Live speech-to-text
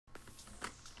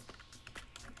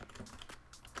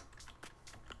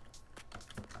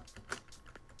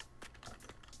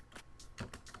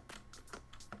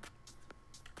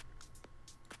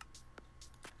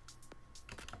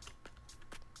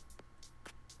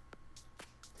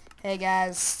Hey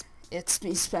guys, it's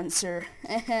me Spencer,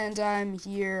 and I'm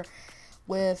here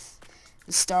with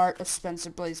the start of Spencer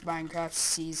Plays Minecraft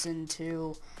Season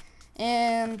 2.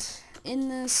 And in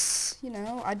this,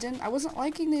 I wasn't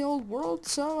liking the old world,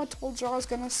 so I told you I was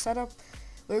gonna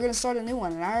we were gonna start a new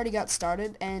one, and I already got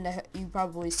started, and you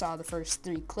probably saw the first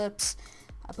 3 clips.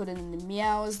 I put in the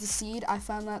meow as the seed. I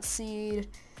found that seed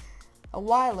a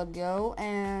while ago,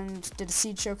 and did a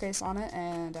seed showcase on it,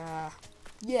 and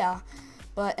yeah.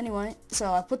 But anyway,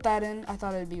 so I put that in. I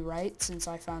thought it'd be right since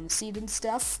I found the seed and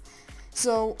stuff.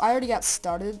 So I already got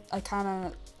started. I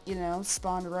kind of,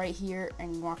 spawned right here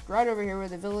and walked right over here where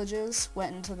the village is.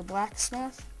 Went into the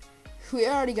blacksmith. We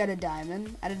already got a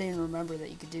diamond. I didn't even remember that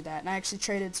you could do that. And I actually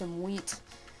traded some wheat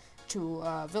to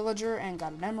a villager and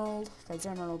got an emerald, because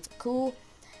emeralds are cool.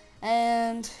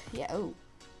 And yeah, oh,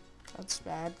 that's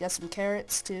bad. Got some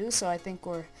carrots too, so I think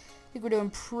we're doing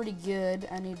pretty good.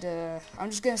 I'm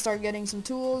just gonna start getting some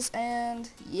tools, and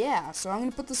yeah, so I'm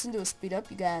gonna put this into a speed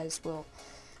up. You guys will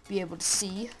be able to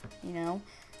see,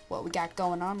 what we got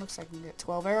going on. Looks like we can get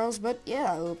 12 arrows, but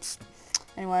yeah, oops.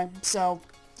 Anyway, so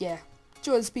yeah,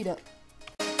 enjoy the speed up.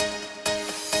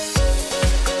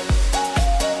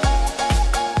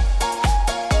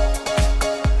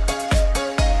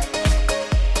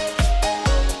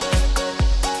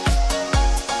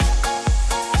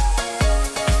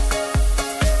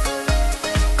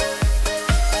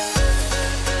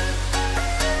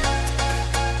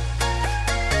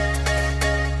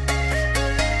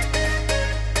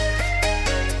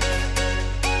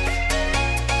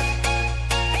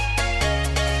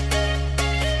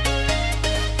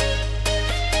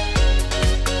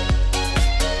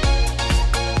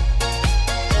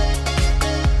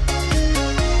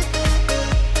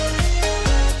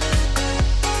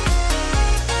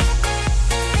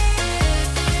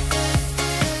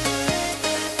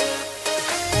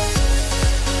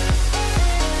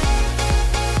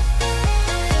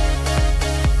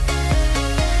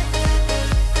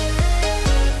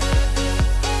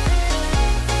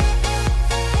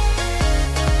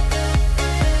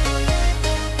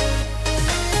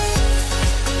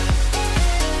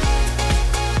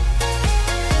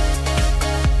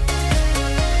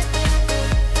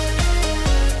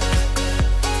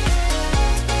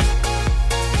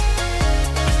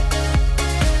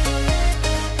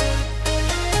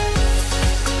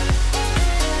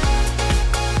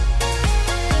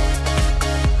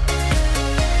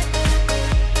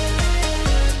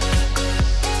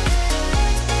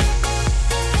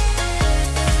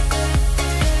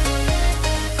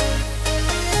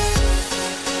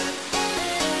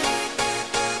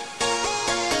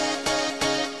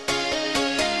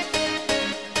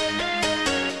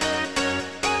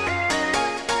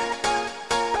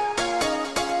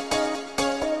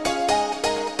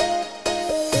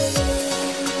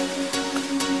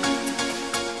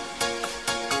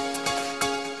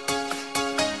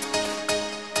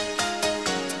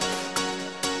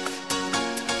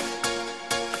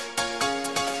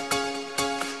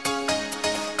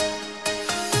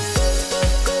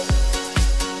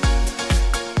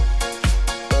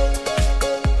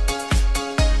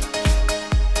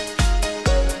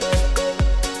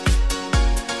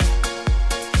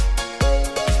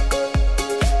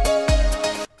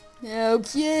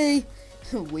 Okay,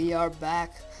 we are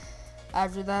back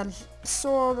after that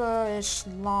sorta-ish,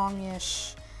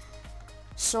 longish,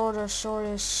 sorta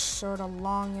shortish, sorta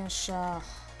longish,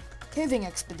 caving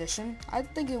expedition. I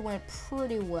think it went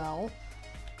pretty well.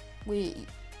 We,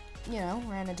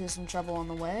 ran into some trouble on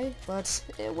the way, but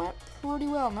it went pretty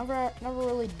well. Never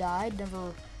really died,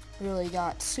 never really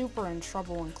got super in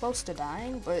trouble and close to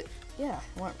dying, but yeah,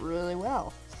 it went really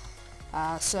well.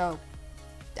 So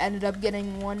ended up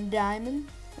getting 1 diamond.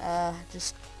 I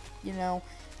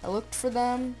looked for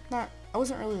them. I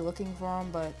wasn't really looking for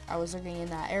them, but I was looking in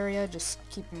that area, just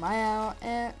keeping my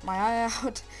eye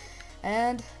out,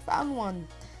 and found 1.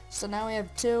 So now we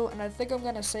have 2, and I think I'm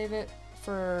gonna save it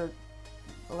for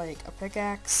like a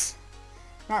pickaxe.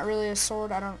 Not really a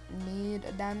sword. I don't need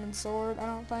a diamond sword, I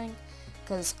don't think,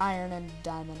 because iron and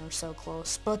diamond are so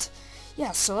close. But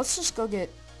yeah, so let's just go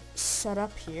get set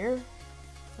up here.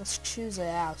 Let's choose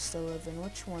a house to live in.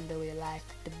 Which one do we like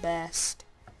the best?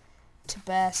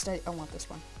 I want this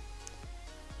one.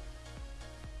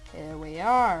 Here we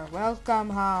are. Welcome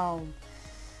home.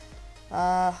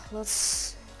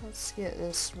 Let's get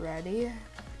this ready.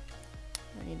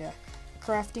 I need a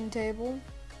crafting table.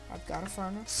 I've got a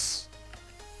furnace.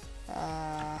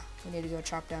 We need to go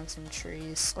chop down some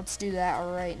trees. Let's do that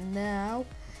right now.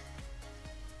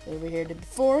 Over here to the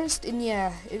forest, and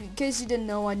yeah, in case you didn't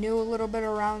know, I knew a little bit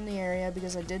around the area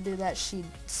because I did do that seed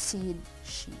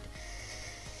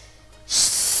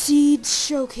seed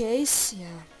showcase. Yeah,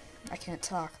 I can't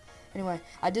talk. Anyway,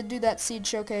 I did do that seed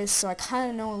showcase, so I kind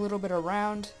of know a little bit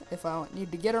around if I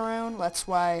need to get around. That's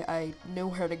why I knew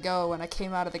where to go when I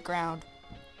came out of the ground.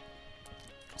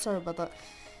 Sorry about that.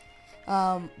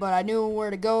 But I knew where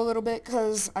to go a little bit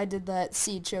because I did that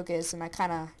seed showcase, and I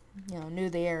kind of, knew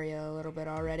the area a little bit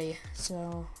already.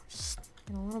 So, just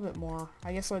a little bit more.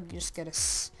 I guess I'll just get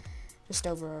just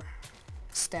over a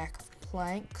stack of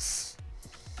planks.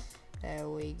 There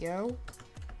we go.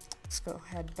 Let's go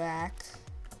head back.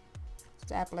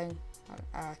 Sapling.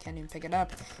 I can't even pick it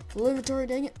up. Full inventory,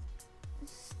 dang it.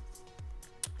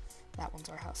 That one's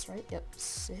our house, right? Yep,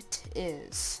 it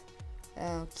is.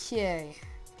 Okay.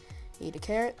 Eat a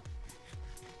carrot.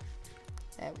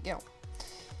 There we go.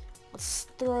 Let's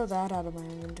throw that out of my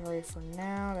inventory for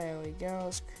now. There we go.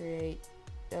 Let's create...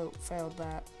 Oh, failed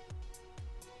that.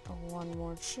 One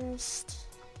more chest.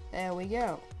 There we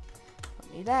go.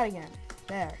 Don't need that again.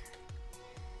 There.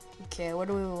 Okay, what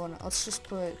do we want? Let's just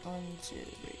put 1, 2, 3,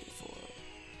 4.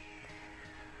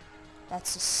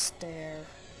 That's a stair.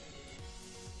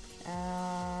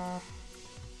 I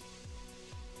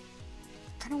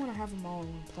kind of want to have them all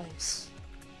in one place.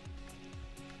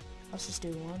 Let's just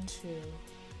do 1, 2, 1,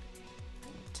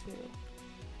 2,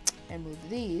 and move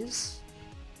these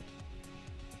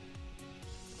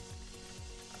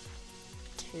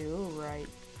to right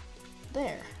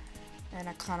there. And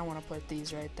I kind of want to put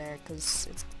these right there because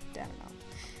it's, I don't know.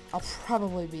 I'll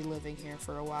probably be living here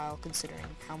for a while considering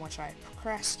how much I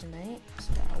procrastinate.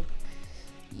 So,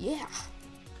 yeah.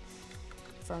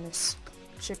 Furnace.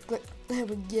 Shift click. There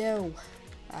we go.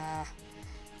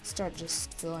 Start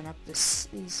just filling up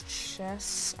these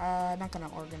chests. Not gonna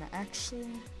organize. Actually,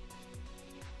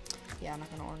 yeah, I'm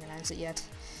not gonna organize it yet.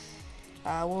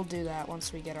 We'll do that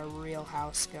once we get a real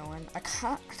house going. I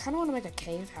kind of want to make a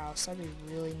cave house. That'd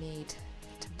be really neat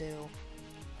to do.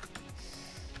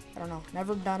 I don't know.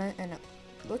 Never done it, and it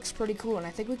looks pretty cool. And I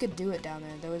think we could do it down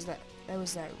there. There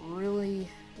was that really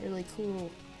cool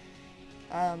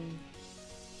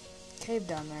cave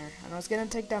down there. And I was gonna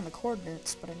take down the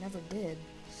coordinates, but I never did.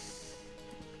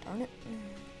 Darn it.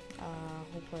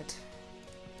 We'll put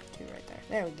 2 right there.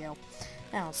 There we go.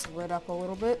 Now it's lit up a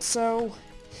little bit. So,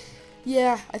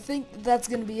 yeah, I think that's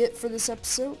going to be it for this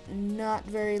episode. Not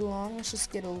very long. Let's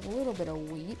just get a little bit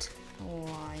of wheat.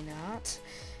 Why not?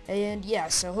 And, yeah,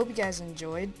 so hope you guys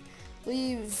enjoyed.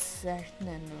 Leave...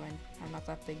 no, I'm not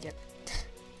that big yet.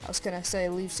 I was going to say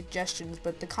leave suggestions,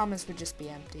 but the comments would just be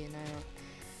empty, and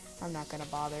I'm not going to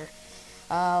bother.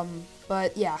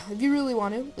 But yeah, if you really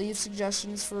want to, leave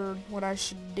suggestions for what I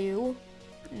should do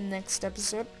next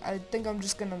episode. I think I'm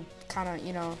just gonna kind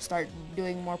of, start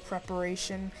doing more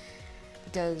preparation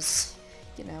because,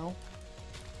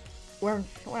 we're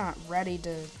not ready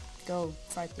to go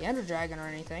fight the Ender Dragon or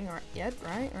anything yet,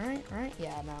 right?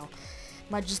 Yeah, no.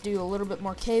 Might just do a little bit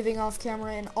more caving off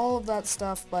camera and all of that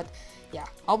stuff, but yeah,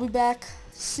 I'll be back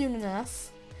soon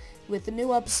enough with a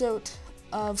new episode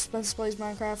of Spencer Plays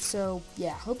Minecraft. So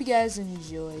yeah, hope you guys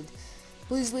enjoyed.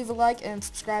 Please leave a like and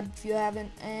subscribe if you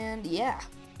haven't, and yeah,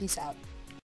 peace out.